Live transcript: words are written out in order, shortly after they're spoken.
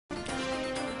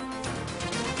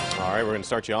All right, we're going to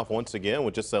start you off once again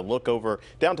with just a look over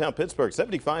downtown Pittsburgh.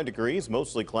 75 degrees,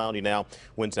 mostly cloudy now.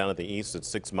 Winds out of the east at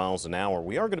 6 miles an hour.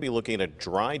 We are going to be looking at a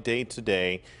dry day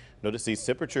today. Notice these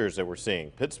temperatures that we're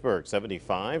seeing. Pittsburgh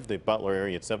 75, the Butler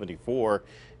area at 74,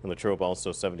 and Latrobe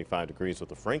also 75 degrees with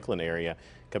the Franklin area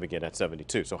coming in at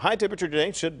 72. So high temperature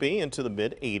today should be into the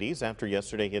mid 80s after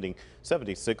yesterday hitting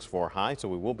 76 for a high. So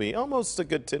we will be almost a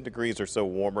good 10 degrees or so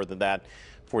warmer than that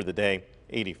for the day.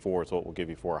 84 is what we'll give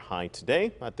you for a high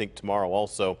today. I think tomorrow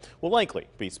also will likely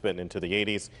be spitting into the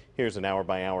 80s. Here's an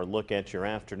hour-by-hour look at your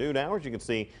afternoon hours. You can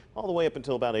see all the way up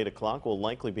until about 8 o'clock will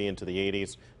likely be into the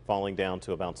 80s, falling down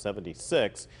to about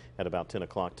 76 at about 10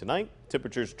 o'clock tonight.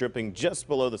 Temperatures dripping just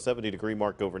below the 70-degree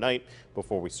mark overnight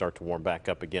before we start to warm back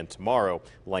up again tomorrow,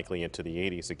 likely into the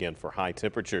 80s again for high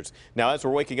temperatures. Now, as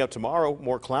we're waking up tomorrow,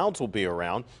 more clouds will be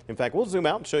around. In fact, we'll zoom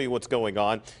out and show you what's going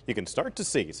on. You can start to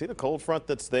see the cold front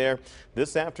that's there.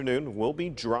 This afternoon will be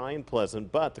dry and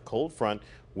pleasant, but the cold front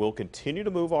will continue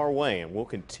to move our way and will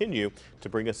continue to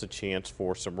bring us a chance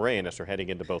for some rain as we're heading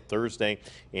into both Thursday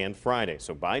and Friday.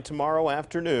 So by tomorrow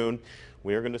afternoon,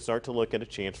 we are going to start to look at a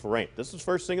chance for rain. This is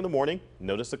first thing in the morning.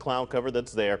 Notice the cloud cover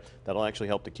that's there. That'll actually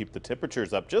help to keep the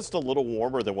temperatures up just a little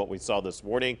warmer than what we saw this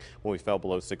morning when we fell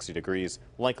below 60 degrees.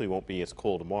 Likely won't be as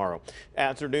cold tomorrow.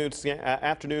 Afternoon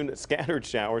scattered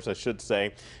showers, I should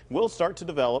say, will start to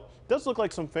develop. Does look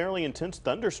like some fairly intense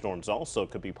thunderstorms also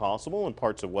could be possible in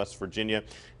parts of West Virginia,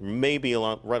 maybe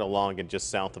right along and just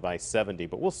south of I-70,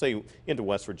 but we'll say into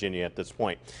West Virginia at this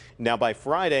point. Now by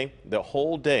Friday, the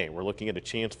whole day, we're looking at a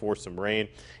chance for some rain,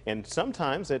 and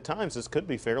sometimes, at times, this could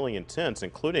be fairly intense,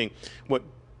 including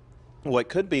what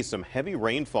could be some heavy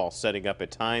rainfall setting up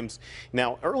at times.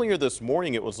 Now, earlier this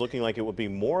morning, it was looking like it would be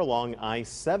more along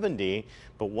I-70,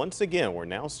 but once again, we're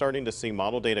now starting to see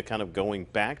model data kind of going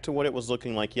back to what it was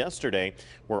looking like yesterday,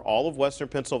 where all of western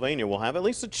Pennsylvania will have at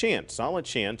least a chance, solid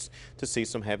chance, to see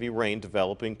some heavy rain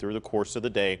developing through the course of the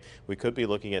day. We could be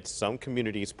looking at some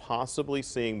communities possibly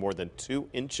seeing more than 2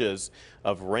 inches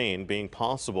of rain being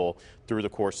possible through the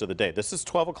course of the day. This is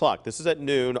 12 o'clock. This is at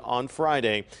noon on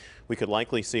Friday. We could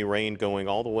likely see rain going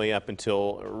all the way up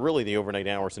until really the overnight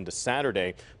hours into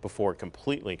Saturday before it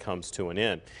completely comes to an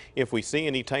end. If we see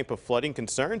any type of flooding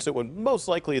concerns, it would most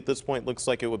likely at this point looks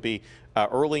like it would be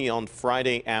early on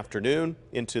Friday afternoon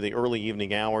into the early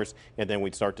evening hours, and then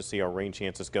we'd start to see our rain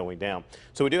chances going down.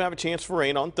 So we do have a chance for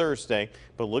rain on Thursday,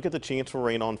 but look at the chance for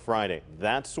rain on Friday.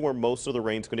 That's where most of the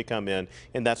rain's going to come in,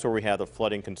 and that's where we have the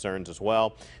flooding concerns as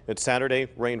well. It's Saturday,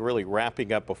 rain really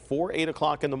wrapping up before 8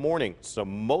 o'clock in the morning, so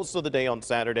most of the day on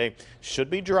Saturday should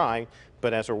be dry,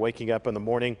 but as we're waking up in the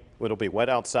morning, it'll be wet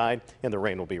outside and the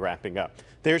rain will be wrapping up.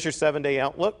 There's your 7-day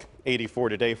outlook. 84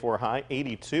 today for a high,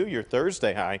 82 your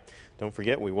Thursday high. Don't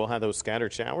forget, we will have those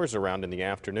scattered showers around in the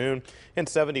afternoon, and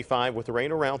 75 with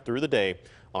rain around through the day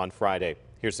on Friday.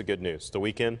 Here's the good news. The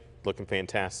weekend looking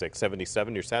fantastic.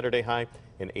 77 your Saturday high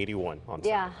and 81 on Sunday.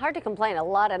 Yeah, hard to complain. A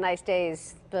lot of nice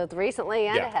days both recently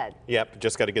and ahead. Yep,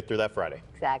 just got to get through that Friday.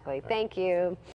 Exactly. Thank you.